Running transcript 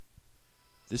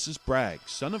This is Bragg,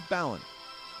 son of Balin,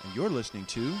 and you're listening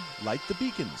to Light the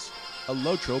Beacons, a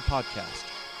Lotro podcast.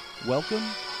 Welcome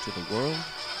to the world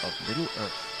of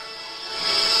Middle-earth.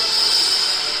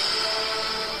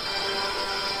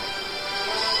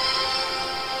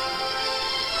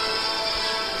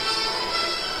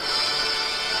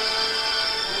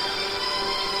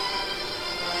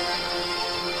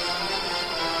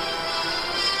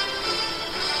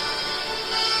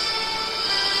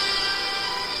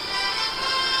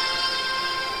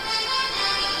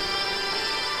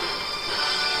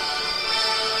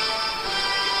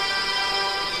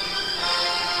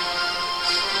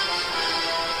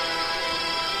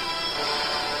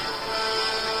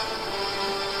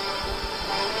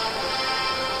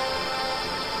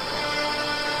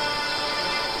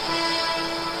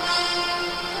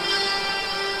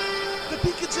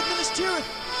 Beacons of Minas Tirith!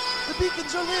 The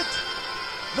beacons are lit!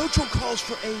 Lotro calls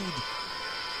for aid.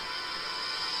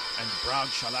 And Bragg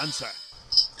shall answer.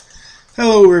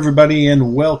 Hello, everybody,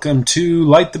 and welcome to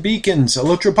Light the Beacons, a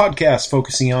Lotro podcast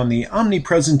focusing on the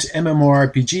omnipresent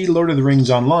MMORPG Lord of the Rings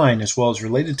Online, as well as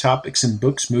related topics in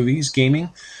books, movies,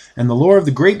 gaming, and the lore of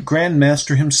the great Grand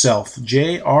Master himself,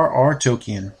 J.R.R.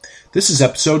 Tolkien. This is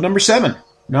episode number 7,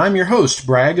 and I'm your host,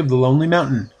 Bragg of the Lonely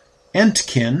Mountain,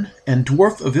 Entkin, and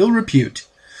Dwarf of Ill Repute.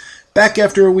 Back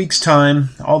after a week's time,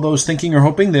 all those thinking or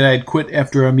hoping that I'd quit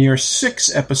after a mere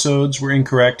 6 episodes were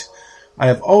incorrect. I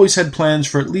have always had plans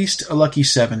for at least a lucky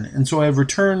 7, and so I have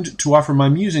returned to offer my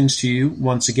musings to you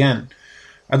once again.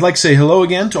 I'd like to say hello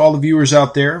again to all the viewers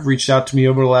out there who've reached out to me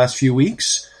over the last few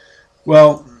weeks.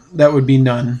 Well, that would be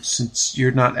none, since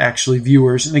you're not actually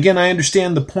viewers. And again, I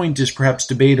understand the point is perhaps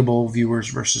debatable, viewers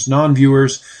versus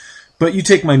non-viewers, but you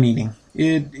take my meaning.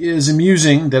 It is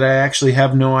amusing that I actually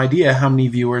have no idea how many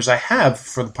viewers I have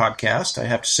for the podcast, I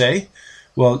have to say.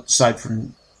 Well, aside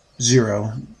from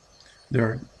 0, there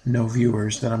are no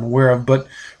viewers that I'm aware of. But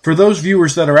for those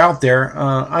viewers that are out there,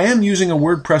 I am using a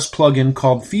WordPress plugin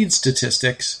called Feed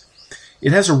Statistics.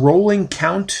 It has a rolling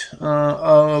count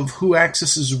of who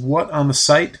accesses what on the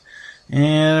site,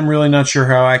 and I'm really not sure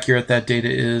how accurate that data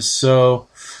is. So,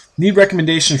 need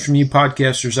recommendations from you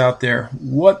podcasters out there.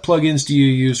 What plugins do you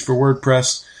use for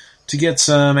WordPress to get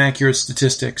some accurate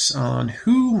statistics on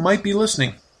who might be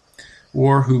listening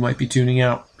or who might be tuning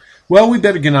out? Well, we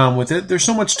better get on with it. There's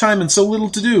so much time and so little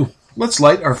to do. Let's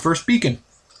light our first beacon.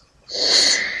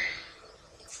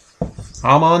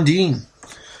 Amandine.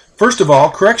 First of all,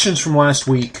 corrections from last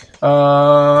week.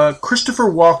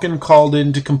 Christopher Walken called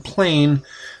in to complain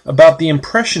about the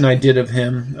impression I did of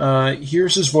him.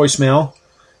 Here's his voicemail.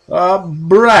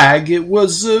 Bragg, it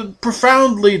was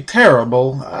profoundly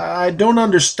terrible. I don't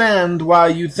understand why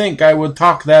you think I would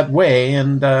talk that way,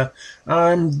 and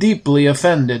I'm deeply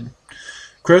offended.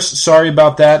 Chris, sorry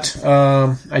about that.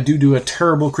 I do a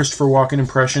terrible Christopher Walken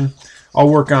impression. I'll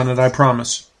work on it, I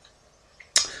promise.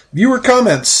 Viewer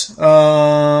comments.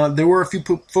 There were a few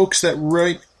folks that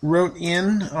wrote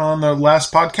in on the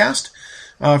last podcast.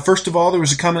 First of all, there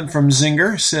was a comment from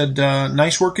Zinger. Said,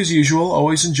 nice work as usual.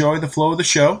 Always enjoy the flow of the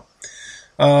show.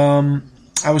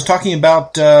 I was talking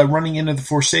about running into the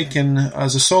Forsaken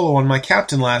as a solo on my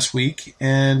captain last week,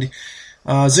 and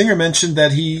Zinger mentioned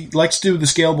that he likes to do the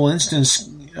scalable instance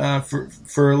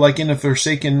for like in a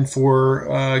Forsaken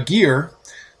for gear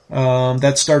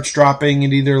that starts dropping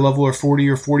at either level or 40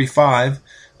 or 45.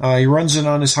 He runs it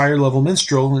on his higher level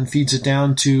minstrel and feeds it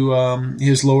down to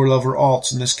his lower level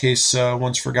alts, in this case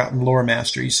Once Forgotten Lore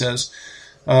Master, he says.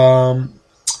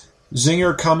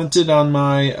 Zinger commented on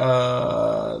my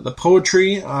the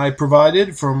poetry I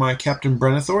provided for my Captain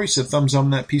Brenethor. He said, thumbs up on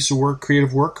that piece of work,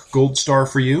 creative work, gold star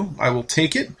for you. I will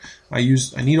take it. I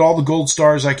need all the gold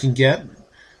stars I can get.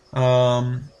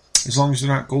 As long as they're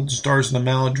not golden stars in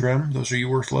the Maladrim, those are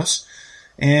worthless.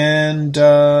 And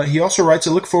he also writes,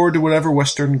 I look forward to whatever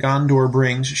Western Gondor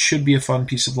brings. It should be a fun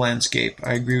piece of landscape.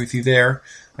 I agree with you there.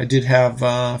 I did have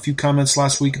a few comments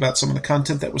last week about some of the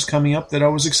content that was coming up that I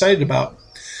was excited about.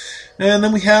 And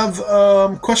then we have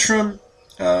a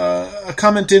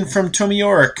comment in from Tommy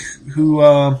Yorick, who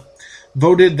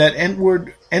voted that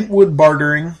Entwood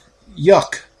bartering,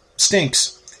 yuck,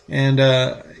 stinks, and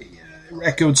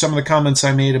echoed some of the comments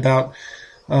I made about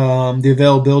the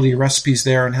availability of recipes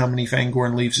there and how many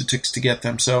Fangorn leaves it takes to get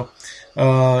them. So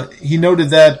he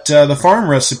noted that the farm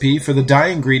recipe for the dye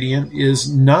ingredient is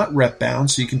not rep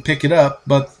bound, so you can pick it up,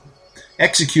 but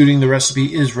executing the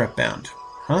recipe is rep bound.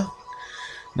 Huh?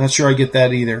 Not sure I get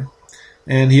that either.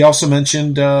 And he also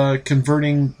mentioned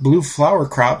converting blue flower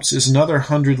crops is another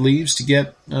 100 leaves to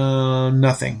get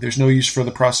nothing. There's no use for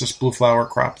the processed blue flower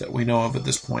crop that we know of at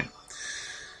this point.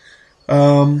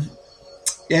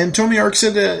 And Tomiark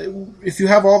said if you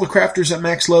have all the crafters at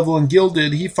max level and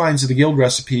gilded, he finds the guild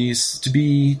recipes to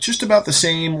be just about the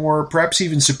same or perhaps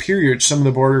even superior to some of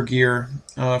the border gear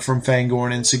from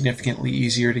Fangorn and significantly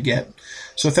easier to get.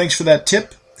 So thanks for that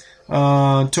tip.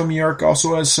 Tomiark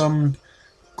also has some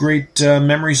great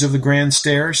memories of the Grand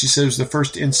Stairs. He says it was the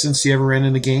first instance he ever ran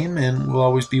in the game and will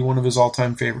always be one of his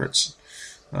all-time favorites.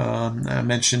 I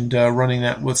mentioned running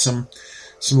that with some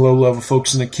low-level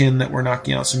folks in the kin that were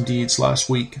knocking out some deeds last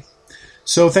week.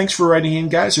 So thanks for writing in,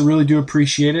 guys. I really do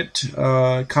appreciate it.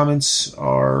 Comments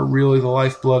are really the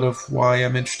lifeblood of why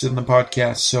I'm interested in the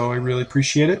podcast, so I really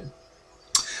appreciate it.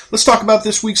 Let's talk about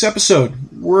this week's episode.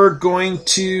 We're going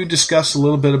to discuss a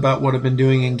little bit about what I've been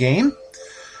doing in-game.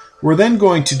 We're then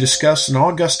going to discuss an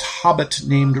august hobbit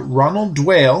named Ronald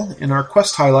Dwale in our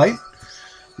quest highlight.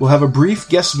 We'll have a brief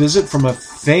guest visit from a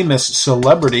famous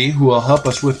celebrity who will help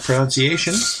us with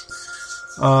pronunciation.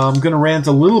 I'm going to rant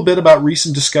a little bit about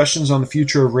recent discussions on the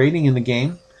future of raiding in the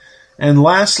game. And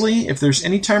lastly, if there's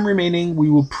any time remaining, we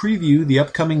will preview the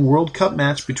upcoming World Cup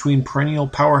match between perennial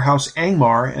powerhouse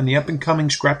Angmar and the up-and-coming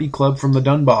scrappy club from the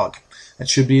Dunbog. That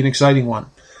should be an exciting one.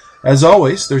 As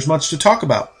always, there's much to talk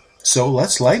about. So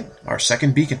let's light our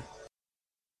second beacon.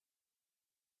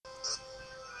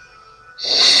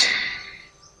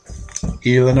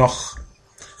 Ilanoch.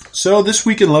 So this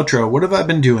week in Lotro, what have I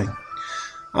been doing?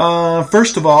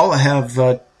 First of all, I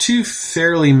have two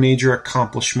fairly major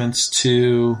accomplishments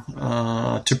to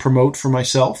promote for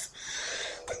myself.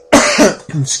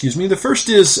 Excuse me. The first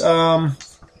is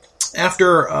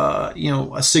after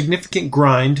a significant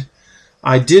grind,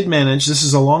 I did manage. This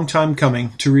is a long time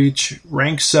coming to reach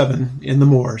rank 7 in the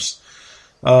Moors.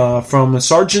 From a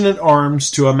sergeant at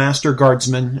arms to a master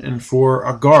guardsman, and for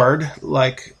a guard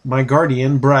like my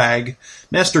guardian Bragg,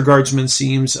 master guardsman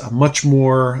seems a much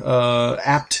more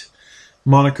apt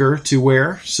moniker to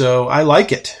wear, so I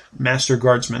like it, master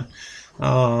guardsman.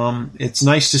 It's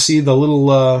nice to see the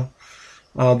little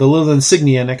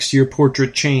insignia next to your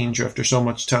portrait change after so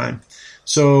much time.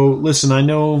 So listen, I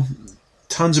know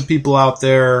tons of people out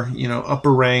there,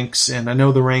 upper ranks, and I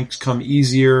know the ranks come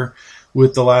easier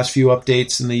with the last few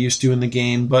updates than they used to in the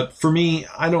game. But for me,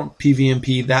 I don't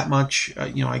PvMP that much.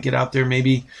 I get out there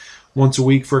maybe once a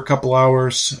week for a couple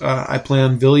hours. I play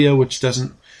on Villia, which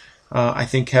doesn't, I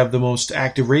think, have the most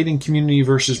active raiding community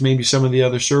versus maybe some of the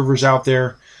other servers out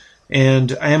there.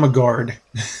 And I am a guard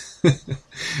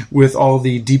with all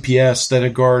the DPS that a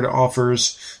guard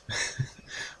offers.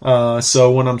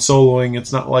 So when I'm soloing,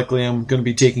 it's not likely I'm going to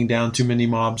be taking down too many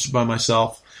mobs by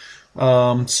myself.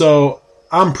 So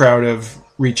I'm proud of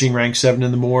reaching rank 7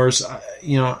 in the Moors.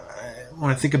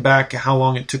 When I think back how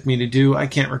long it took me to do, I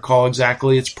can't recall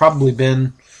exactly. It's probably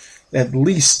been at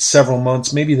least several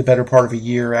months, maybe the better part of a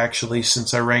year, actually,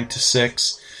 since I ranked to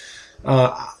 6.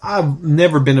 I've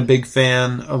never been a big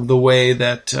fan of the way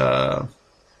that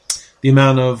the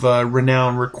amount of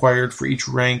renown required for each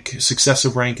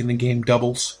successive rank in the game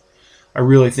doubles. I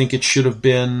really think it should have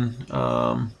been,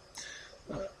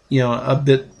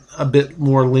 a bit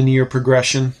more linear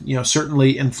progression,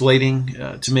 certainly inflating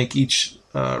to make each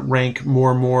rank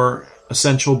more and more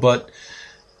essential, but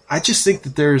I just think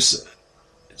that there's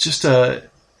just a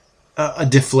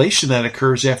deflation that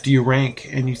occurs after you rank,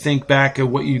 and you think back at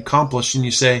what you accomplished, and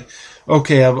you say,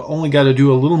 okay, I've only got to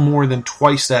do a little more than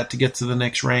twice that to get to the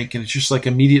next rank, and it's just like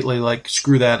immediately like,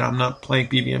 screw that, I'm not playing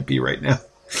PvMP right now.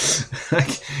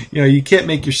 You can't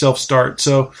make yourself start.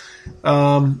 So,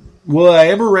 will I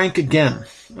ever rank again?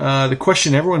 The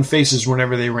question everyone faces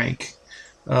whenever they rank.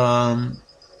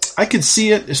 I could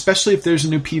see it, especially if there's a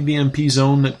new PvMP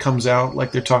zone that comes out,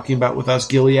 like they're talking about with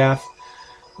Osgiliath.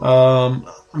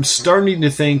 I'm starting to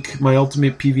think my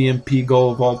ultimate PvMP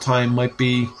goal of all time might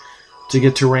be to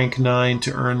get to rank 9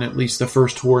 to earn at least the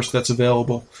first horse that's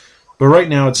available. But right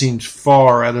now it seems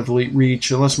far out of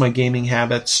reach, unless my gaming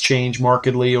habits change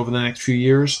markedly over the next few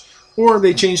years, or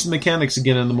they change the mechanics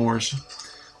again in the Moors.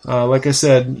 Like I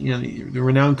said, the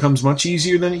renown comes much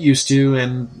easier than it used to,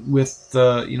 and with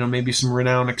maybe some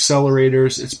renown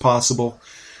accelerators, it's possible.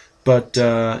 But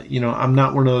I'm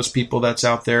not one of those people that's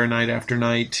out there night after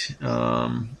night.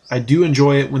 I do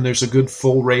enjoy it when there's a good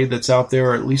full raid that's out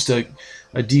there, or at least a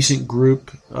decent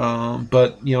group.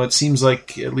 But it seems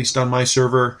like, at least on my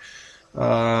server,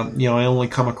 I only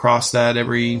come across that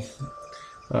every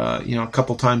a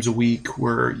couple times a week,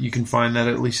 where you can find that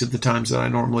at least at the times that I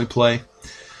normally play.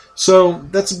 So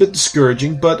that's a bit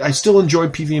discouraging, but I still enjoy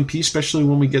PvMP, especially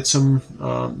when we get some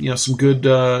good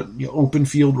open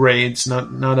field raids, not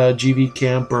a GV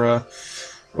camp or a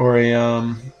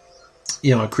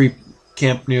creep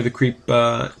camp near the creep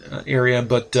area,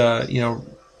 but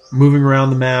moving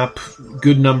around the map,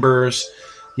 good numbers,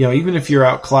 even if you're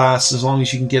outclassed, as long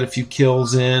as you can get a few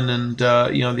kills in, and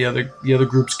the other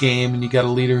group's game, and you got a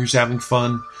leader who's having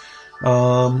fun,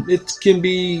 it can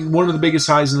be one of the biggest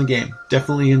highs in the game.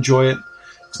 Definitely enjoy it.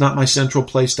 It's not my central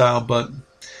play style, but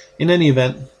in any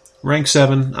event, rank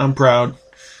 7, I'm proud.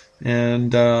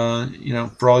 And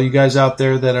for all you guys out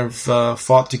there that have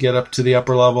fought to get up to the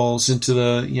upper levels, into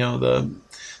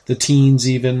the teens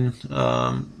even,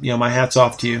 my hat's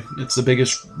off to you. It's the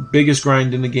biggest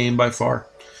grind in the game by far.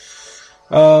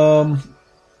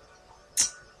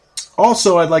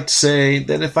 Also, I'd like to say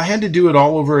that if I had to do it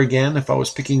all over again, if I was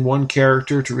picking one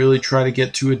character to really try to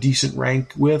get to a decent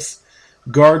rank with,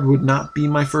 Guard would not be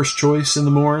my first choice in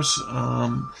the Moors.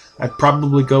 I'd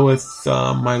probably go with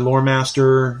my Lore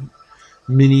Master,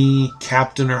 Mini,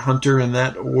 Captain, or Hunter in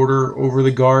that order over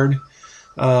the Guard.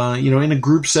 In a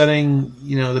group setting,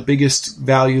 the biggest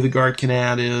value the Guard can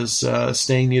add is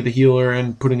staying near the healer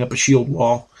and putting up a shield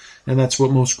wall, and that's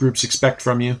what most groups expect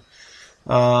from you.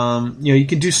 You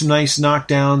can do some nice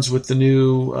knockdowns with the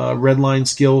new red line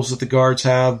skills that the Guards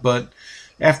have, but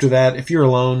after that, if you're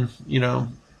alone,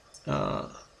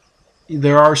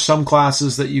 there are some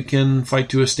classes that you can fight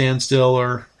to a standstill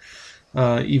or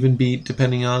even beat,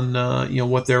 depending on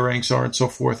what their ranks are and so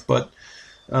forth. But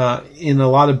in a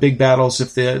lot of big battles,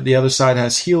 if the other side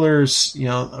has healers,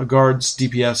 a Guard's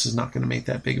DPS is not going to make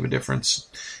that big of a difference.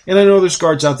 And I know there's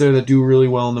Guards out there that do really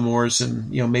well in the Moors, and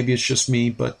maybe it's just me,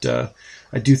 but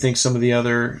I do think some of the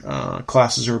other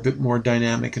classes are a bit more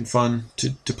dynamic and fun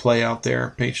to play out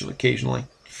there occasionally.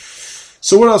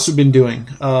 So what else have we been doing?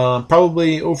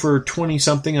 Probably over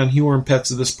 20-something on Huorm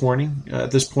pets at this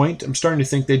point. I'm starting to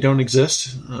think they don't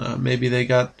exist. Maybe they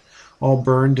got all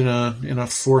burned in a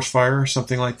forest fire or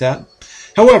something like that.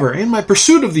 However, in my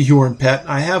pursuit of the Huorm pet,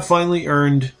 I have finally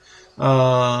earned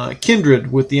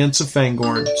Kindred with the Ents of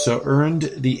Fangorn. So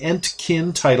earned the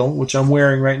Entkin title, which I'm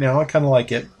wearing right now. I kind of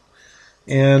like it.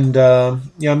 And I've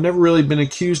never really been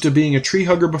accused of being a tree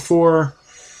hugger before.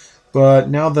 But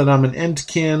now that I'm an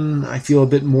Entkin, I feel a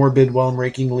bit morbid while I'm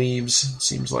raking leaves. It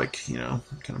seems like, kind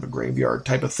of a graveyard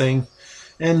type of thing.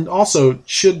 And also,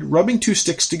 should rubbing two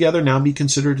sticks together now be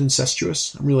considered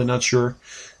incestuous? I'm really not sure.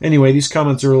 Anyway, these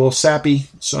comments are a little sappy,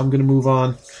 so I'm going to move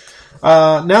on.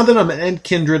 Now that I'm an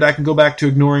Entkindred, I can go back to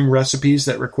ignoring recipes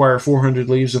that require 400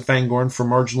 leaves of Fangorn for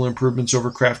marginal improvements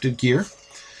over crafted gear.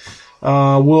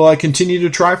 Will I continue to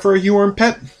try for a Huorm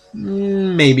pet?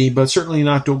 Maybe, but certainly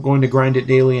not going to grind it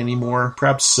daily anymore.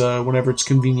 Perhaps whenever it's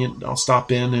convenient, I'll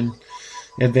stop in and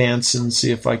advance and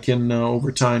see if I can,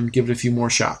 over time, give it a few more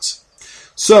shots.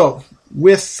 So,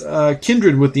 with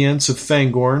Kindred with the Ents of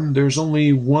Fangorn, there's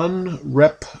only one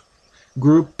rep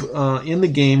group in the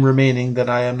game remaining that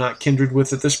I am not Kindred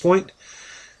with at this point,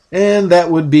 and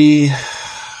that would be,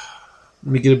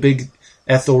 let me get a big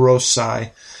Ethelros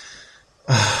sigh,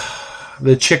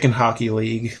 the Chicken Hockey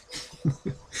League.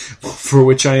 For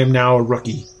which I am now a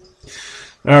rookie.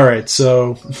 Alright,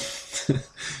 so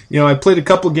I played a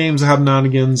couple games of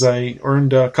Hobnonigans, I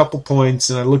earned a couple points,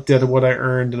 and I looked at what I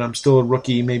earned, and I'm still a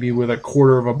rookie, maybe with a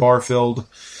quarter of a bar filled.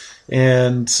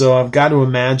 And so I've got to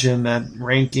imagine that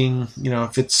ranking,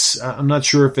 if it's, I'm not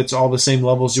sure if it's all the same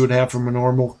levels you would have from a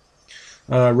normal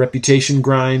reputation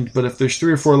grind, but if there's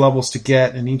 3 or 4 levels to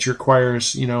get, and each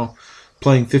requires,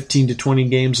 playing 15 to 20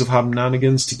 games of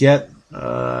Hobnonigans to get,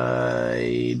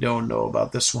 I don't know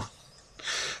about this one.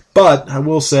 But I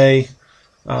will say,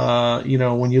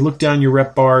 when you look down your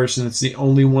rep bars and it's the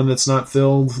only one that's not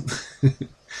filled,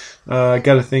 I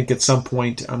got to think at some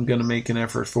point I'm going to make an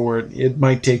effort for it. It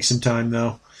might take some time,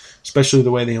 though, especially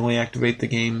the way they only activate the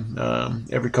game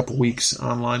every couple weeks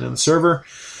online on the server.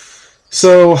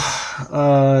 So,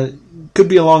 could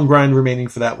be a long grind remaining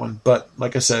for that one. But,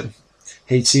 like I said,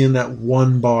 hate seeing that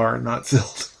one bar not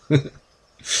filled.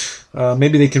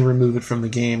 Maybe they can remove it from the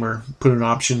game or put an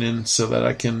option in so that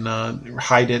I can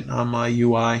hide it on my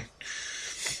UI.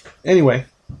 Anyway,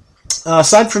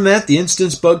 aside from that, the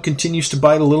instance bug continues to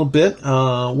bite a little bit.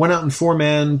 Went out and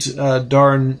 4-manned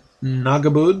Dar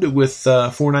Nagabud with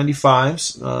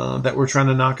 495s that were trying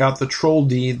to knock out the troll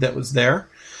deed that was there.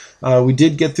 We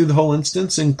did get through the whole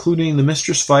instance, including the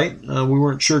Mistress fight. We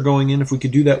weren't sure going in if we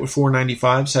could do that with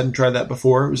 495s. Hadn't tried that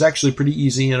before. It was actually pretty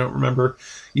easy. I don't remember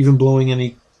even blowing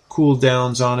any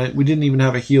cooldowns on it. We didn't even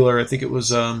have a healer. I think it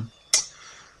was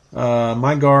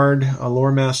my guard, a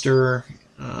lore master,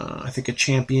 I think a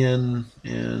champion,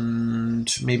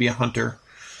 and maybe a hunter.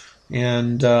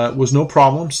 And it was no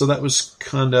problem. So that was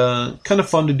kind of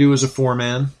fun to do as a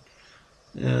 4-man.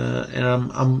 And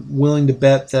I'm willing to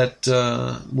bet that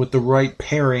with the right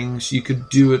pairings, you could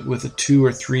do it with a 2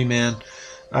 or 3-man.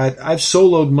 I've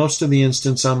soloed most of the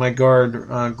instance on my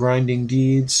guard, grinding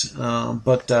deeds,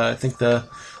 but I think the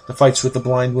fights with the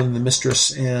Blind One and the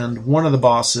Mistress and one of the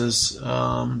bosses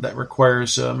that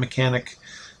requires a mechanic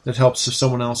that helps if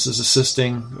someone else is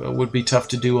assisting would be tough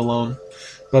to do alone.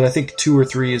 But I think 2 or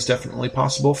 3 is definitely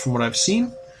possible from what I've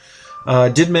seen.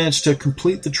 Did manage to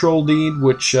complete the troll deed,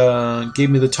 which gave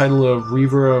me the title of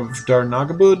Reaver of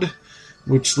Darnagabud,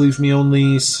 which leaves me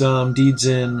only some deeds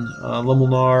in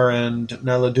Lumulnar and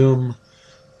Naladum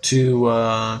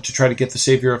to try to get the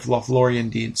Savior of Lothlorien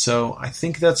deed. So I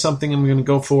think that's something I'm going to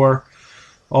go for,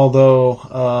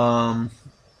 although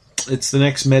it's the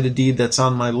next meta deed that's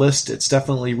on my list. It's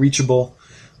definitely reachable,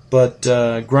 but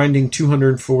grinding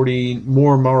 240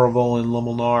 more Maravel in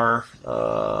Lumulnar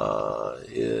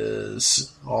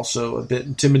is also a bit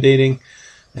intimidating.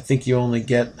 I think you only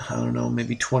get, I don't know,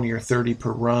 maybe 20 or 30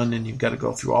 per run, and you've got to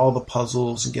go through all the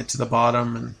puzzles and get to the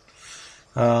bottom. And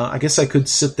I guess I could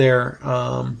sit there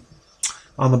on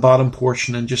the bottom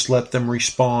portion and just let them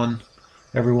respawn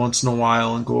every once in a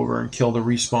while and go over and kill the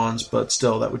respawns, but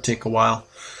still, that would take a while.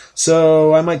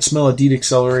 So I might smell a deed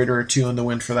accelerator or 2 in the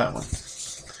wind for that one.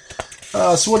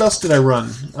 So what else did I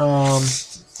run?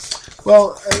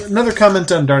 Well, another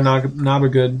comment on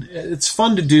Darnagabud. It's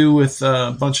fun to do with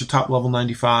a bunch of top-level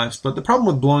 95s, but the problem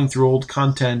with blowing through old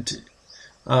content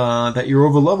that you're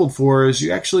over-leveled for is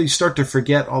you actually start to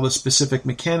forget all the specific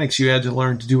mechanics you had to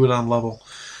learn to do it on level.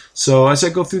 So as I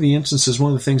go through the instances,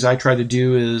 one of the things I try to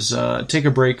do is take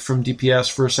a break from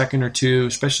DPS for a second or two,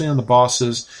 especially on the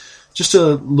bosses, just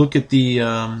to look at the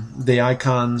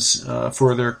icons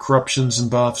for their corruptions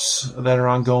and buffs that are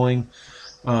ongoing.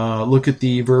 Look at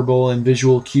the verbal and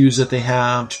visual cues that they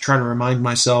have to try to remind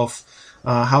myself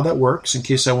how that works in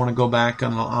case I want to go back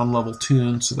on the on-level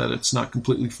tune so that it's not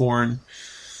completely foreign.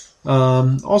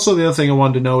 Also, the other thing I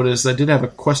wanted to note is I did have a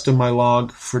quest in my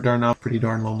log for Darnagabud, pretty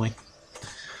darn lonely.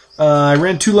 I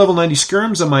ran 2 level 90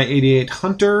 skirms on my 88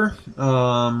 Hunter,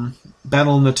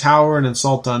 Battle in the Tower, and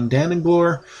Assault on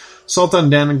Dananglor. Assault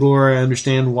on Dananglor, I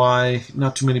understand why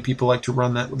not too many people like to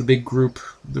run that with a big group.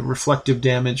 The reflective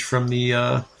damage from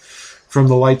the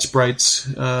light sprites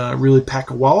really pack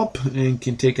a wallop and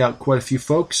can take out quite a few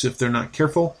folks if they're not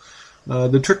careful.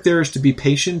 The trick there is to be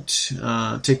patient,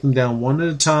 take them down one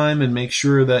at a time, and make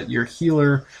sure that your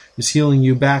healer is healing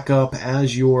you back up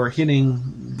as you're hitting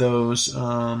those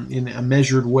in a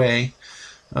measured way,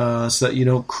 so that you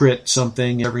don't crit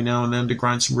something every now and then to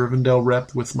grind some Rivendell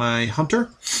rep with my Hunter.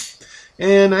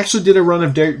 And I actually did a run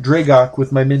of Dragok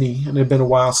with my Mini, and it had been a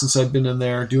while since I'd been in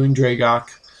there doing Dragok.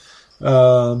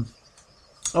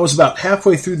 I was about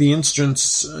halfway through the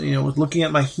instance, looking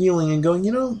at my healing and going,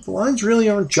 the lines really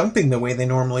aren't jumping the way they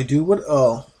normally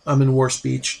do. I'm in War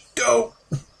Speech. Go!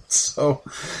 So,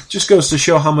 just goes to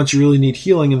show how much you really need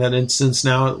healing in that instance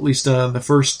now, at least the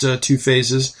first 2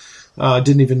 phases.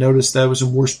 Didn't even notice that I was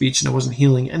in War Speech and I wasn't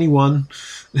healing anyone.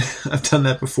 I've done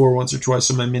that before once or twice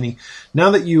on my Mini.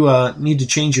 Now that you need to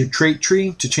change your trait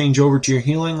tree to change over to your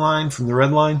healing line from the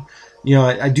red line,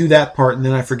 I do that part and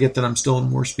then I forget that I'm still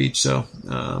in War Speech, so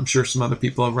I'm sure some other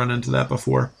people have run into that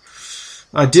before.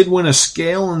 I did win a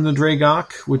scale in the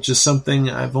Dragok, which is something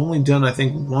I've only done, I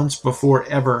think, once before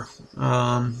ever.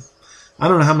 I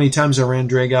don't know how many times I ran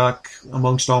Dragok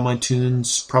amongst all my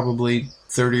tunes, probably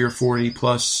 30 or 40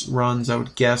 plus runs, I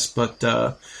would guess, but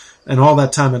and all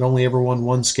that time I'd only ever won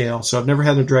 1 scale, so I've never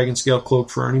had a Dragon Scale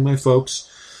Cloak for any of my folks.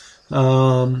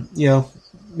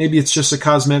 Maybe it's just a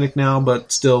cosmetic now,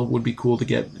 but still would be cool to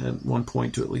get at one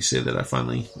point to at least say that I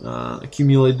finally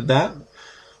accumulated that.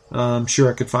 I'm sure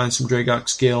I could find some Dragok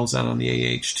scales out on the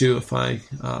AH too if I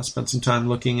spent some time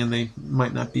looking, and they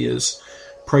might not be as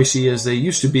pricey as they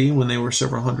used to be when they were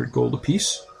several hundred gold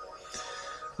apiece.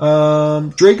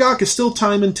 Dragok is still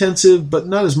time intensive, but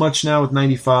not as much now with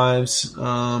 95s,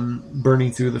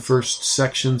 burning through the first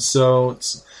section, so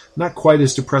it's not quite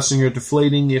as depressing or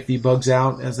deflating if he bugs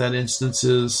out, as that instance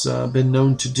has been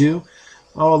known to do.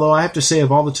 Although I have to say,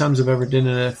 of all the times I've ever done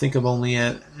it, I think I've only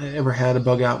ever had a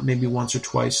bug out maybe once or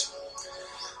twice.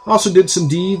 Also did some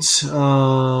deeds,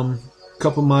 a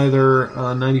couple of my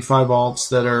other 95 alts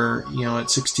that are at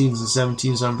 16s and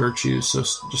 17s on virtues, so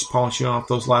just polishing off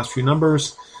those last few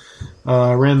numbers.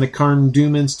 Ran the Karn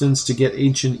Doom instance to get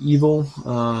Ancient Evil.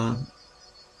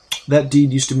 That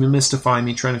deed used to mystify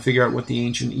me, trying to figure out what the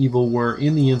Ancient Evil were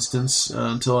in the instance,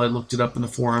 until I looked it up in the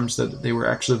forums that they were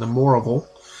actually the Moravel,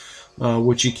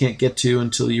 which you can't get to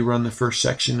until you run the first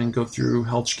section and go through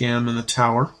Helchgam and the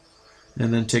tower,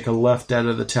 and then take a left out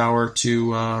of the tower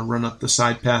to run up the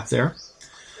side path there.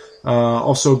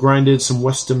 Also grinded some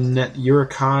Westum Net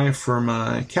Uruk-hai for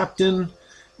my captain,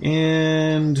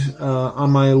 And on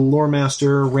my Lore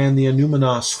Master, ran the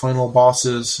Anuminos final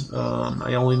bosses.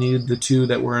 I only needed the 2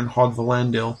 that were in Hod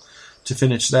Valandil to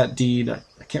finish that deed. I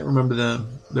can't remember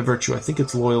the virtue. I think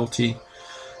it's loyalty.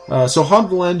 So Hod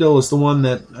Valandil is the one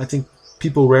that I think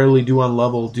people rarely do on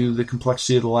level due to the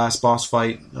complexity of the last boss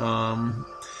fight.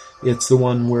 It's the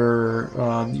one where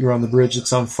you're on the bridge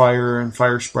that's on fire, and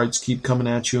fire sprites keep coming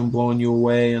at you and blowing you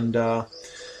away, and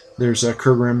there's a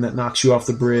Kurgrim that knocks you off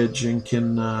the bridge and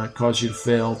can cause you to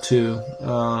fail too.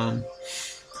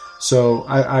 So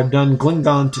I've done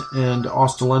Glingant and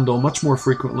Ostalendal much more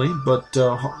frequently, but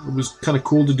it was kind of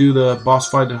cool to do the boss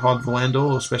fight at Hod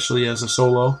Valandil, especially as a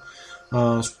solo.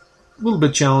 A little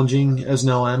bit challenging as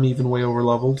an LM, even way over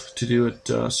leveled to do it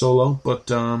solo, but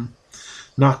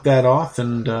knocked that off,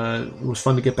 and it was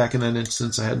fun to get back in that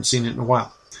instance. I hadn't seen it in a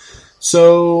while.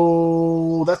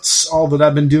 So that's all that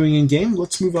I've been doing in game.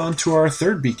 Let's move on to our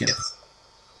third beacon.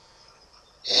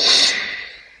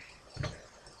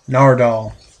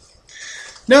 Nardal.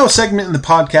 Now a segment in the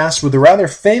podcast with a rather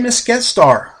famous guest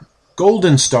star.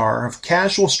 Golden Star of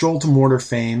Casual Stroll to Mordor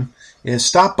fame is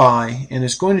stopped by and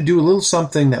is going to do a little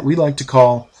something that we like to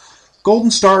call Golden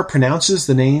Star pronounces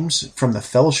the names from the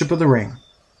Fellowship of the Ring.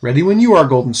 Ready when you are,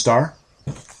 Golden Star.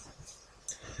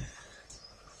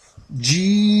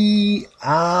 Gandhi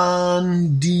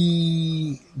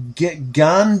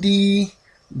Gandolfe.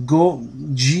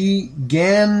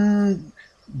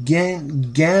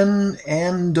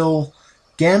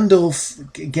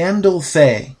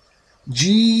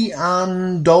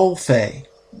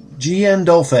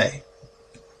 Giandolfe.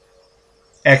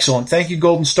 Excellent. Thank you,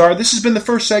 Golden Star. This has been the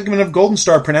first segment of Golden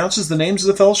Star Pronounces the Names of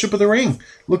the Fellowship of the Ring.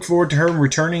 Look forward to her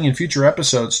returning in future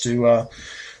episodes to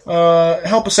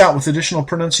help us out with additional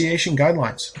pronunciation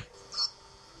guidelines.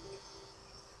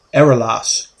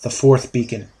 Erelas, the fourth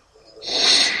beacon.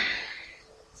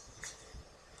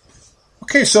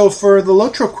 Okay, so for the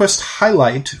Lotro Quest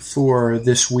highlight for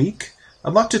this week,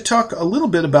 I'd like to talk a little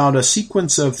bit about a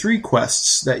sequence of 3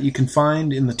 quests that you can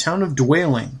find in the town of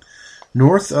Dwayling,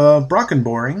 north of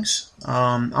Brockenborings.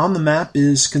 On the map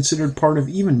is considered part of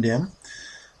Evendim,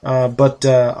 but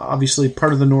obviously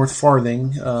part of the North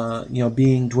Farthing,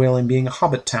 being Dwayling being a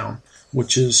hobbit town,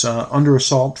 which is under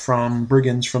assault from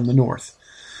brigands from the north.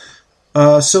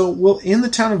 So in the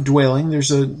town of Dwayling,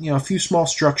 there's a few small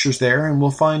structures there, and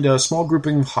we'll find a small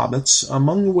grouping of hobbits,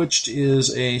 among which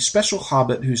is a special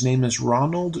hobbit whose name is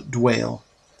Ronald Dwale.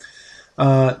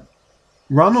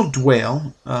 Ronald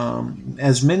Dwale,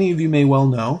 as many of you may well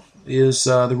know, is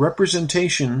the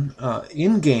representation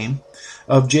in-game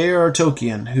of J.R.R.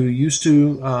 Tolkien, who used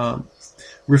to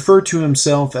refer to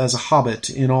himself as a hobbit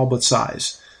in all but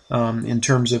size, in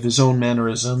terms of his own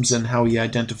mannerisms and how he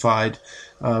identified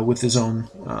with his own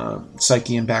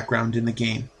psyche and background in the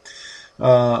game.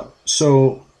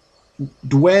 So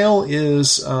Dwale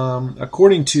is,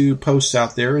 according to posts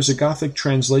out there, is a Gothic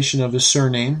translation of his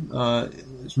surname.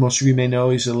 As most of you may know,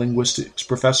 he's a linguistics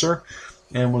professor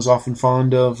and was often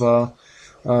fond of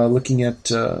looking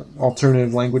at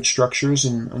alternative language structures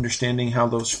and understanding how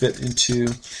those fit into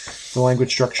the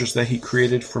language structures that he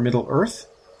created for Middle-earth.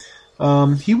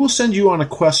 He will send you on a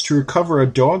quest to recover a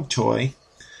dog toy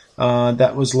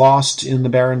that was lost in the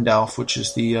Barendalf, which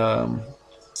is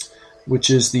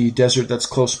the desert that's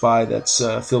close by, that's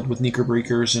filled with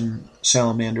Knickerbreakers and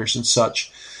salamanders and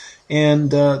such. And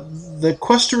the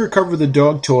quest to recover the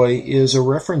dog toy is a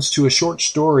reference to a short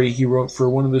story he wrote for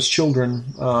one of his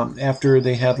children after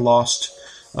they had lost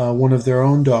one of their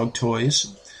own dog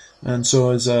toys. And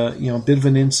so as a bit of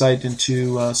an insight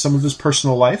into some of his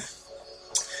personal life.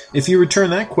 If you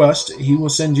return that quest, he will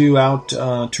send you out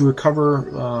to recover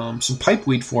some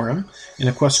pipeweed for him in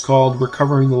a quest called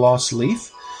Recovering the Lost Leaf.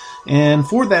 And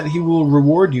for that, he will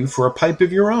reward you for a pipe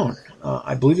of your own.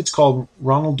 I believe it's called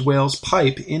Ronald Dwale's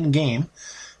Pipe in-game.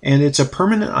 And it's a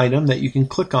permanent item that you can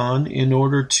click on in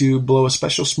order to blow a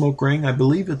special smoke ring. I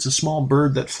believe it's a small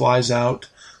bird that flies out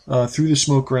through the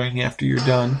smoke ring after you're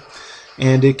done.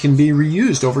 And it can be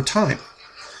reused over time.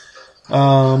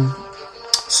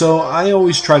 So I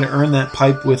always try to earn that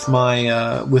pipe with my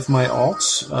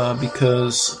alts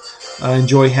because I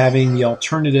enjoy having the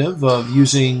alternative of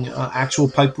using actual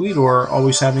pipeweed or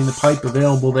always having the pipe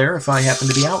available there if I happen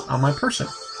to be out on my person.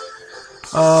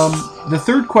 The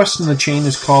third quest in the chain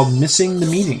is called Missing the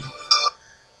Meeting.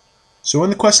 So in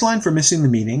the quest line for Missing the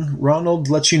Meeting, Ronald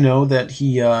lets you know that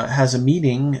he has a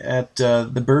meeting at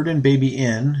the Bird and Baby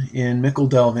Inn in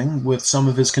Mickle-Delving with some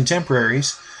of his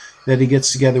contemporaries that he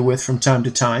gets together with from time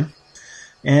to time.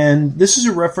 And this is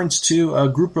a reference to a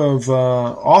group of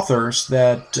authors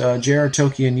that J.R.R.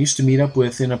 Tolkien used to meet up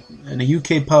with in a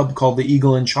UK pub called the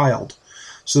Eagle and Child.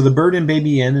 So the bird in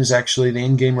Baby Inn is actually the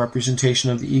in-game representation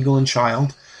of the eagle and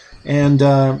child. And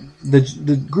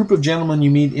the group of gentlemen you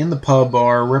meet in the pub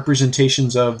are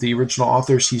representations of the original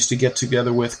authors he used to get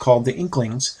together with, called the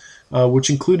Inklings, which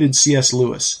included C.S.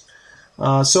 Lewis.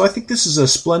 So I think this is a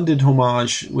splendid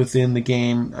homage within the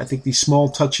game. I think the small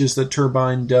touches that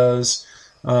Turbine does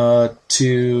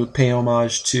to pay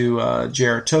homage to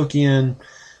J.R. Tolkien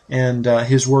and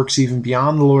his works even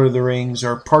beyond The Lord of the Rings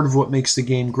are part of what makes the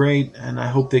game great, and I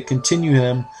hope they continue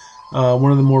him.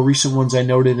 One of the more recent ones I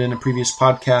noted in a previous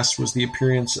podcast was the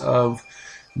appearance of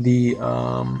the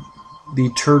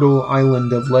turtle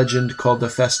island of legend called the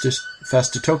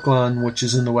Festatoklan, which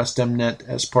is in the West Emnet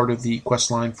as part of the quest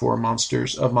line for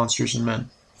Monsters and Men.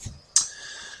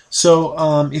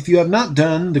 So, if you have not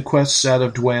done the quests out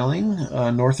of Dwelling,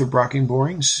 north of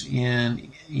Brockenborings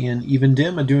in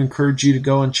Evendim, I do encourage you to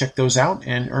go and check those out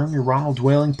and earn your Ronald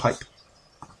Dwelling pipe.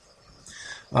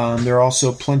 There are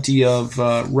also plenty of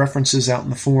references out in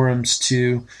the forums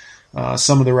to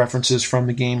some of the references from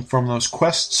the game from those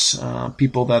quests.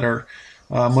 People that are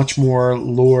much more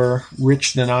lore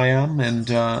rich than I am and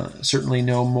certainly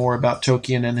know more about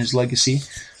Tolkien and his legacy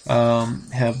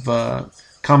have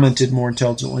commented more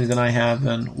intelligently than I have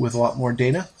and with a lot more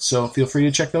data. So feel free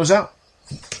to check those out.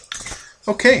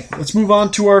 Okay, let's move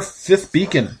on to our fifth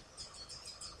beacon.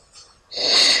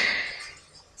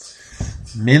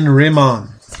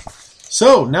 Minrimon.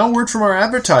 So, now a word from our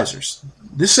advertisers.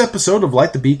 This episode of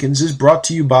Light the Beacons is brought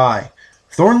to you by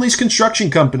Thornley's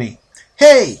Construction Company.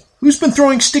 Hey, who's been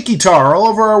throwing sticky tar all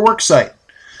over our worksite?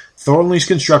 Thornley's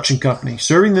Construction Company,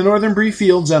 serving the Northern Bree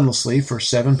Fields endlessly for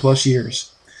 7+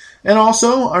 years. And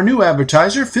also, our new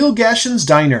advertiser, Phil Gashin's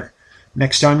Diner.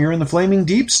 Next time you're in the Flaming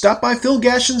Deep, stop by Phil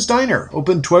Gashin's Diner,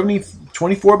 open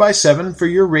 24/7 for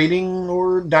your rating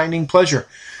or dining pleasure.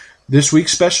 This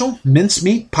week's special,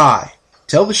 mincemeat pie.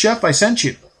 Tell the chef I sent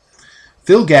you.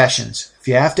 Phil Gashin's. If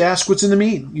you have to ask what's in the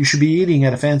meat, you should be eating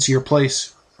at a fancier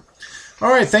place. All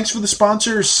right, thanks for the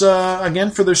sponsors again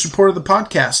for their support of the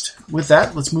podcast. With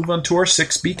that, let's move on to our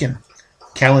sixth beacon,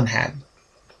 Calenhad.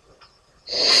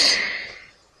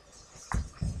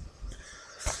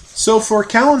 So for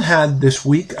Calenhad this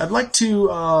week, I'd like to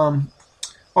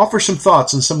offer some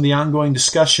thoughts on some of the ongoing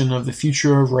discussion of the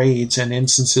future of raids and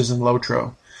instances in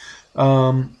Lotro.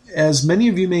 As many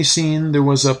of you may have seen, there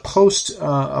was a post,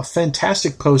 a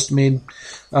fantastic post made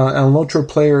on Lotro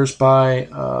Players by,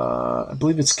 I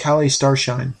believe it's Callie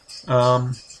Starshine.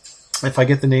 If I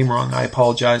get the name wrong, I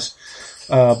apologize.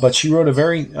 But she wrote a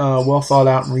very well thought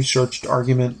out and researched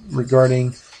argument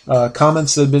regarding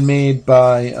comments that have been made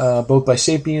by both by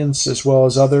Sapiens as well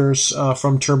as others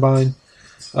from Turbine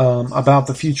about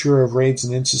the future of raids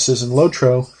and instances in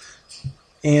Lotro.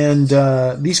 And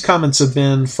these comments have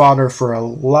been fodder for a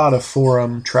lot of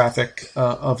forum traffic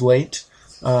of late,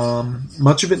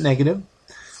 much of it negative,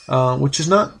 which is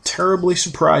not terribly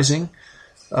surprising.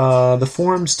 The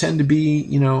forums tend to be,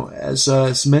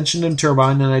 as mentioned in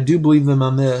Turbine, and I do believe them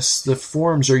on this, the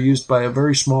forums are used by a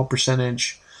very small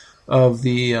percentage of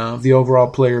the overall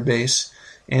player base,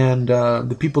 and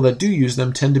the people that do use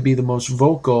them tend to be the most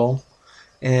vocal.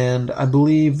 And I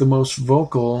believe the most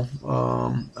vocal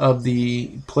of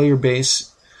the player base,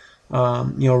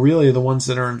 really are the ones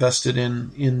that are invested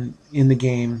in the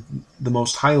game the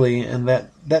most highly, and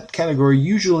that category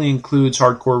usually includes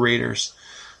hardcore raiders,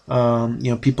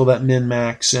 people that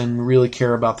min-max and really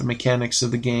care about the mechanics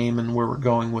of the game and where we're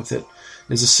going with it.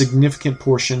 Is a significant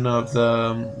portion of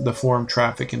the forum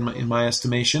traffic in my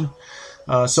estimation.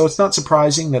 So it's not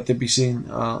surprising that they'd be seeing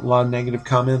a lot of negative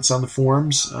comments on the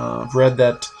forums. I've read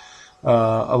that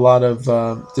a lot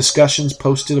of discussions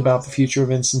posted about the future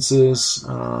of instances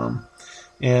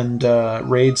and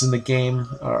raids in the game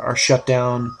are shut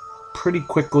down pretty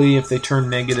quickly if they turn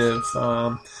negative.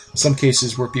 Some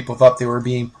cases where people thought they were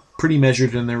being pretty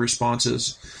measured in their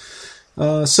responses.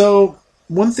 So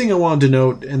one thing I wanted to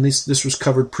note, and this was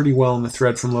covered pretty well in the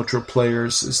thread from Lotro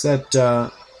Players, is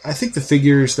that I think the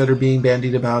figures that are being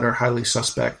bandied about are highly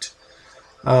suspect.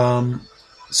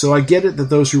 So I get it that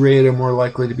those who raid are more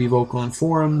likely to be vocal in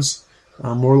forums,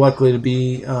 more likely to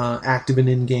be active in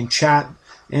in-game chat,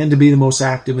 and to be the most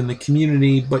active in the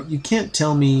community, but you can't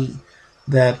tell me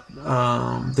that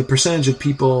the percentage of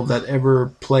people that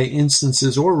ever play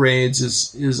instances or raids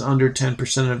is under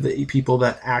 10% of the people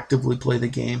that actively play the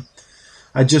game.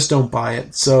 I just don't buy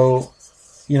it. So,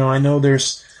 I know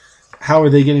there's... How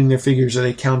are they getting their figures? Are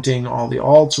they counting all the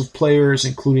alts of players,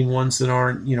 including ones that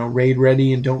aren't, raid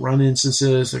ready and don't run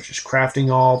instances? They're just crafting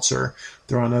alts, or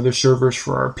they're on other servers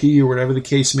for RP, or whatever the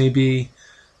case may be.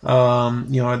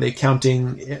 Are they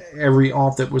counting every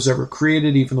alt that was ever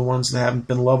created, even the ones that haven't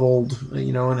been leveled,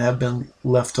 and have been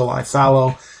left to lie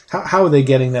fallow? How are they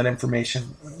getting that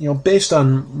information? Based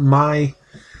on my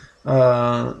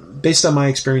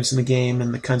experience in the game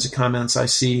and the kinds of comments I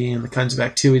see and the kinds of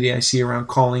activity I see around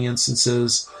calling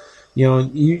instances, you're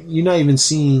not even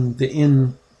seeing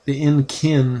the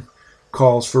in-kin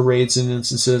calls for raids and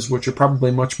instances, which are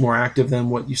probably much more active than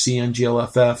what you see on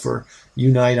GLFF or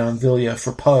Unite on Villia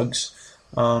for pugs.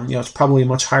 It's probably a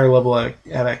much higher level at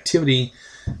activity,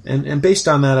 and based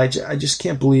on that, I just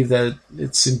can't believe that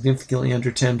it's significantly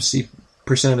under 10%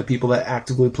 of the people that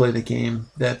actively play the game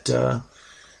that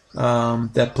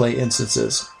play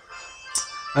instances.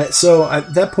 So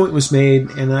that point was made,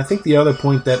 and I think the other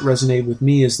point that resonated with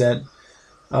me is that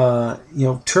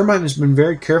Turbine has been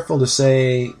very careful to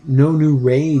say no new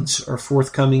raids are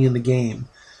forthcoming in the game,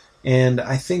 and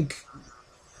I think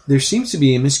there seems to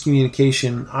be a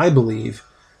miscommunication, I believe,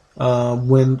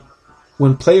 when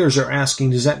players are asking,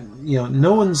 does that,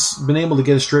 no one's been able to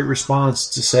get a straight response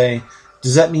to say,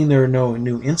 does that mean there are no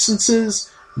new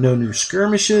instances, no new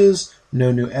skirmishes,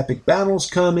 no new epic battles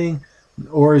coming,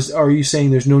 or are you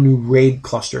saying there's no new raid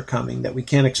cluster coming, that we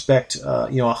can't expect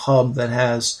a hub that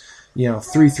has 3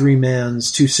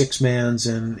 3-mans, 2 6-mans,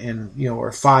 and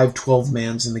or 5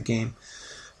 12-mans in the game?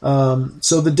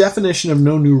 So the definition of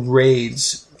no new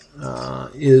raids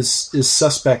is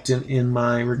suspect in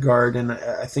my regard, and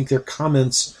I think their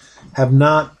comments have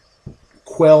not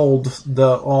quelled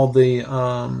all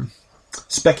the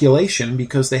speculation,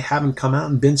 because they haven't come out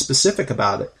and been specific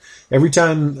about it. Every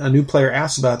time a new player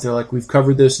asks about it, they're like, we've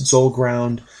covered this, it's old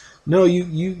ground. No,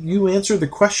 you answer the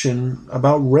question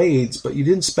about raids, but you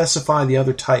didn't specify the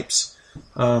other types.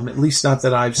 At least not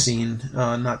that I've seen,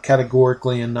 not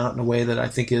categorically, and not in a way that I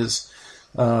think is,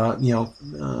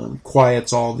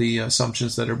 quiets all the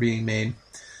assumptions that are being made.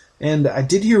 And I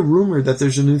did hear rumor that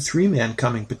there's a new 3-man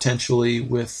coming potentially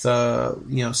with,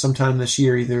 sometime this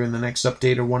year, either in the next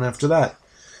update or one after that.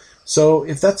 So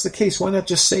if that's the case, why not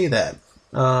just say that?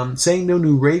 Saying no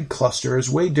new raid cluster is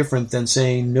way different than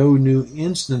saying no new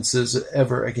instances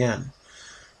ever again.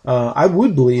 I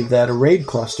would believe that a raid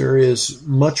cluster is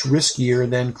much riskier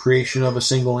than creation of a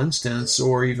single instance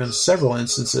or even several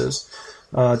instances,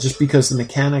 just because the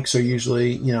mechanics are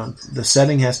usually, the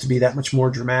setting has to be that much more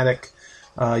dramatic.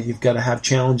 You've got to have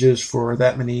challenges for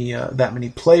that many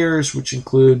players, which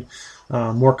include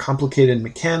more complicated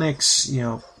mechanics,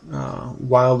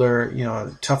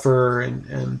 wilder, tougher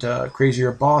and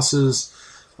crazier bosses,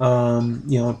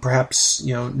 perhaps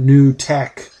new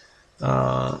tech,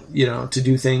 to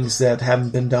do things that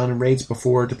haven't been done in raids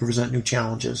before to present new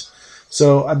challenges.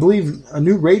 So I believe a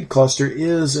new raid cluster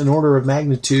is an order of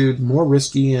magnitude more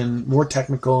risky and more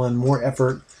technical and more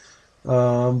effort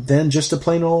than just a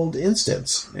plain old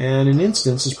instance. And an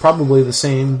instance is probably the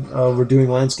same we're doing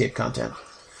landscape content.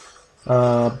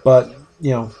 But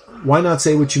why not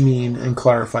say what you mean and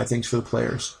clarify things for the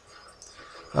players?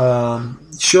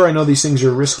 Sure, I know these things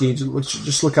are risky.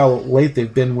 Just look how late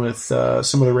they've been with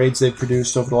some of the raids they've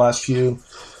produced over the last few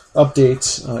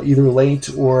updates, either late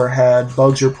or had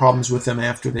bugs or problems with them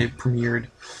after they've premiered.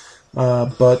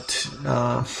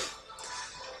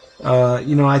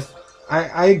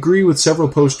 I agree with several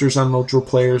posters on Lotro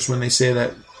players when they say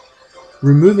that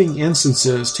removing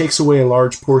instances takes away a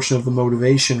large portion of the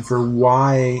motivation for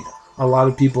why a lot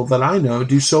of people that I know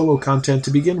do solo content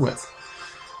to begin with.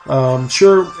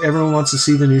 Sure, everyone wants to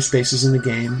see the new spaces in the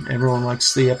game. Everyone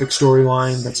likes the epic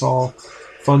storyline. That's all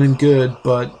fun and good.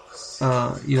 But,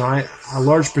 a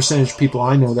large percentage of people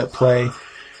I know that play,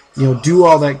 do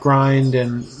all that grind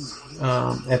and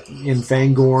in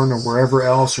Fangorn or wherever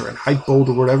else, or at Hypebolt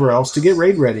or whatever else, to get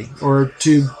raid ready, or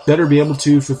to better be able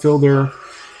to fulfill their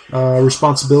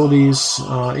responsibilities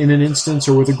in an instance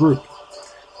or with a group.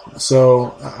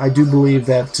 So I do believe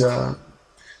that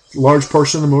large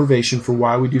portion of the motivation for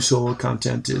why we do solo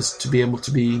content is to be able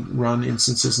to run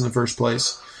instances in the first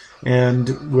place.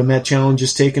 And when that challenge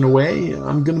is taken away,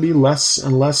 I'm going to be less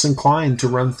and less inclined to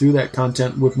run through that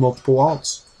content with multiple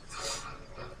alts.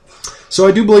 So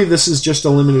I do believe this is just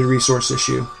a limited resource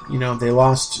issue. They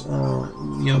lost,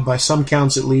 by some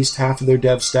counts at least half of their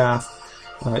dev staff,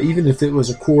 even if it was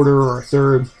a quarter or a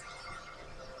third.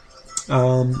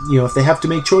 If they have to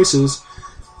make choices,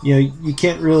 you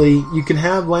can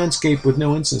have landscape with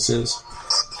no instances,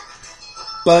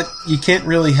 but you can't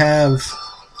really have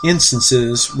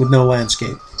instances with no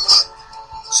landscape.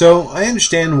 So I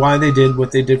understand why they did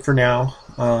what they did for now,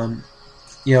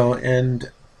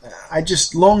 and I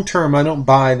just, long term, I don't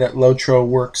buy that Lotro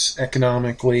works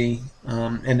economically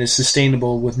and is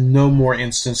sustainable with no more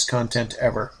instance content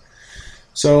ever.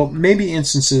 So maybe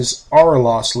instances are a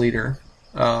loss leader,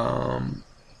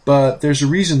 but there's a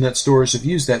reason that stores have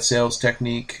used that sales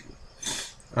technique.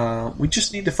 We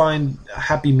just need to find a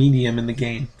happy medium in the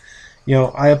game.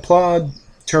 I applaud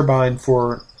Turbine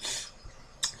for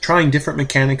trying different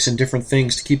mechanics and different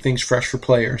things to keep things fresh for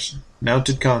players.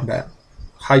 Mounted combat,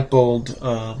 hype-bold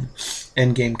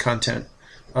endgame content,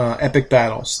 epic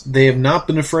battles. They have not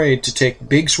been afraid to take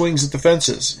big swings at the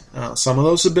fences. Some of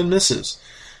those have been misses,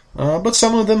 but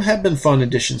some of them have been fun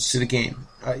additions to the game.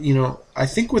 I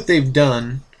think what they've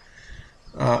done,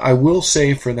 I will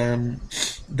say for them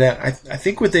that I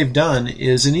think what they've done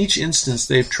is in each instance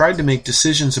they've tried to make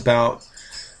decisions about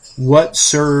what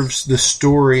serves the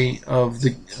story of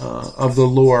the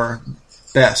lore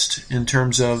best in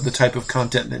terms of the type of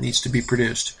content that needs to be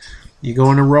produced. You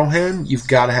go into Rohan, you've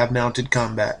got to have mounted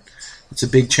combat. It's a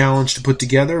big challenge to put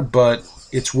together, but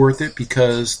it's worth it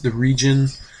because the region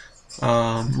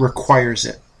requires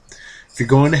it. If you're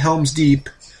going to Helm's Deep,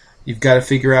 you've got to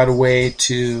figure out a way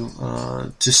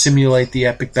to simulate the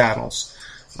epic battles.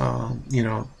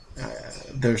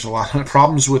 There's a lot of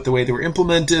problems with the way they were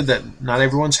implemented that not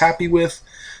everyone's happy with,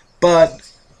 but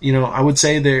I would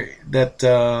say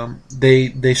that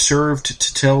they served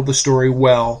to tell the story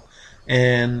well,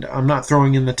 and I'm not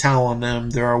throwing in the towel on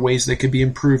them. There are ways they could be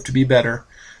improved to be better.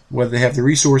 Whether they have the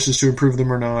resources to improve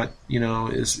them or not,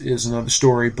 is another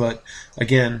story. But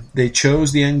again, they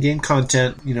chose the end game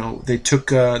content. They took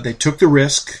the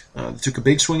risk. They took a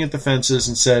big swing at the fences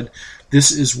and said,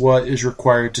 "This is what is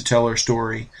required to tell our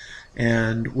story."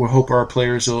 And we hope our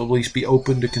players will at least be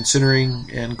open to considering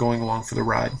and going along for the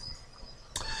ride.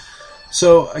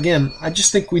 So again, I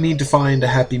just think we need to find a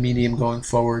happy medium going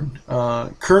forward.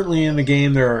 Currently in the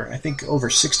game, there are, I think, over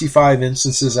 65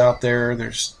 instances out there.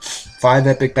 There's 5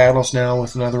 epic battles now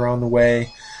with another on the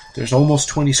way. There's almost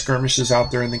 20 skirmishes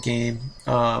out there in the game.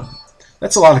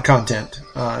 That's a lot of content.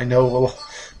 I know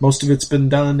most of it's been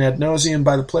done ad nauseum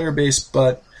by the player base,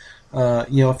 but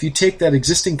if you take that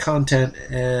existing content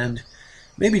and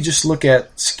maybe just look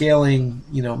at scaling,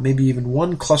 maybe even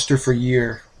one cluster for a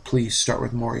year. Please start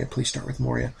with Moria.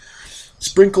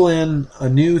 Sprinkle in a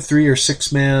new 3 or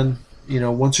 6 man,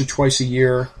 once or twice a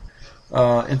year,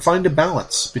 and find a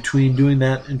balance between doing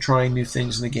that and trying new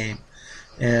things in the game.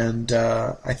 And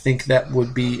I think that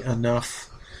would be enough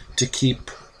to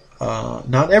keep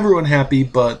not everyone happy,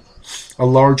 but a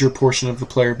larger portion of the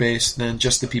player base than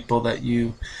just the people that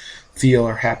you feel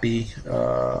are happy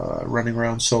running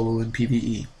around solo in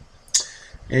PvE.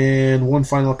 And one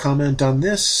final comment on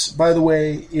this. By the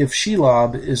way, if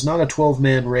Shelob is not a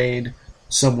 12-man raid,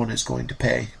 someone is going to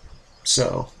pay.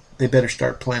 So they better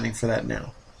start planning for that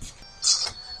now.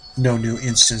 No new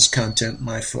instance content,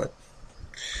 my foot.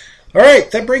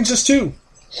 Alright, that brings us to,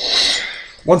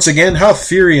 once again,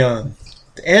 Halfirion.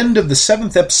 The end of the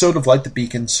 7th episode of Light the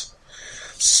Beacons.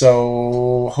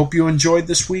 So, hope you enjoyed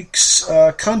this week's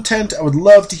content. I would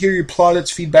love to hear your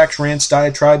plaudits, feedbacks, rants,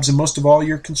 diatribes, and most of all,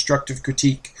 your constructive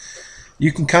critique.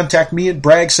 You can contact me at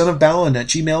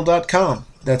bragsonofbalin@gmail.com.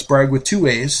 That's brag with 2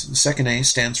 A's. The second A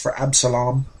stands for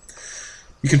Absalom.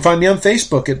 You can find me on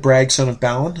Facebook at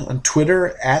bragsonofbalin, on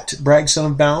Twitter at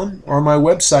bragsonofbalin, or on my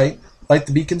website,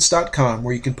 lightthebeacons.com,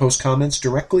 where you can post comments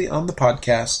directly on the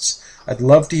podcasts. I'd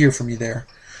love to hear from you there.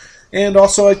 And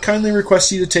also, I'd kindly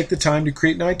request you to take the time to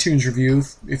create an iTunes review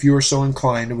if you are so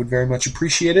inclined. I would very much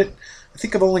appreciate it. I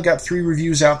think I've only got 3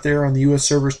 reviews out there on the U.S.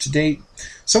 servers to date.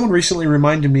 Someone recently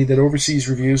reminded me that overseas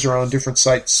reviews are on different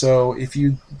sites, so if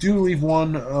you do leave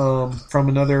one from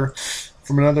another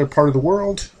part of the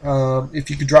world, if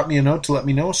you could drop me a note to let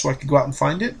me know so I could go out and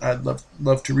find it, I'd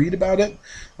love to read about it,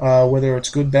 whether it's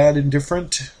good, bad,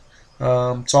 indifferent.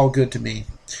 It's all good to me.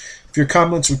 If your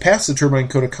comments would pass the Turbine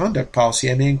Code of Conduct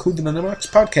policy, I may include them in the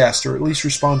next podcast or at least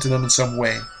respond to them in some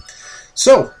way.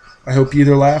 So, I hope you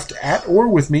either laughed at or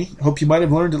with me. I hope you might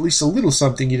have learned at least a little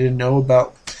something you didn't know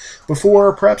about before,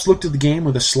 or perhaps looked at the game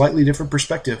with a slightly different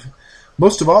perspective.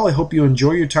 Most of all, I hope you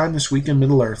enjoy your time this week in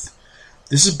Middle-earth.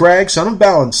 This is Brag, son of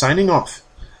Balin, signing off.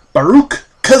 Baruch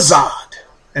Kazad!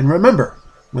 And remember,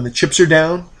 when the chips are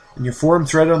down and your forum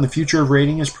thread on the future of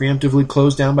raiding is preemptively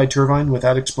closed down by Turbine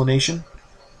without explanation,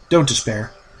 don't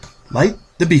despair. Light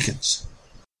the beacons.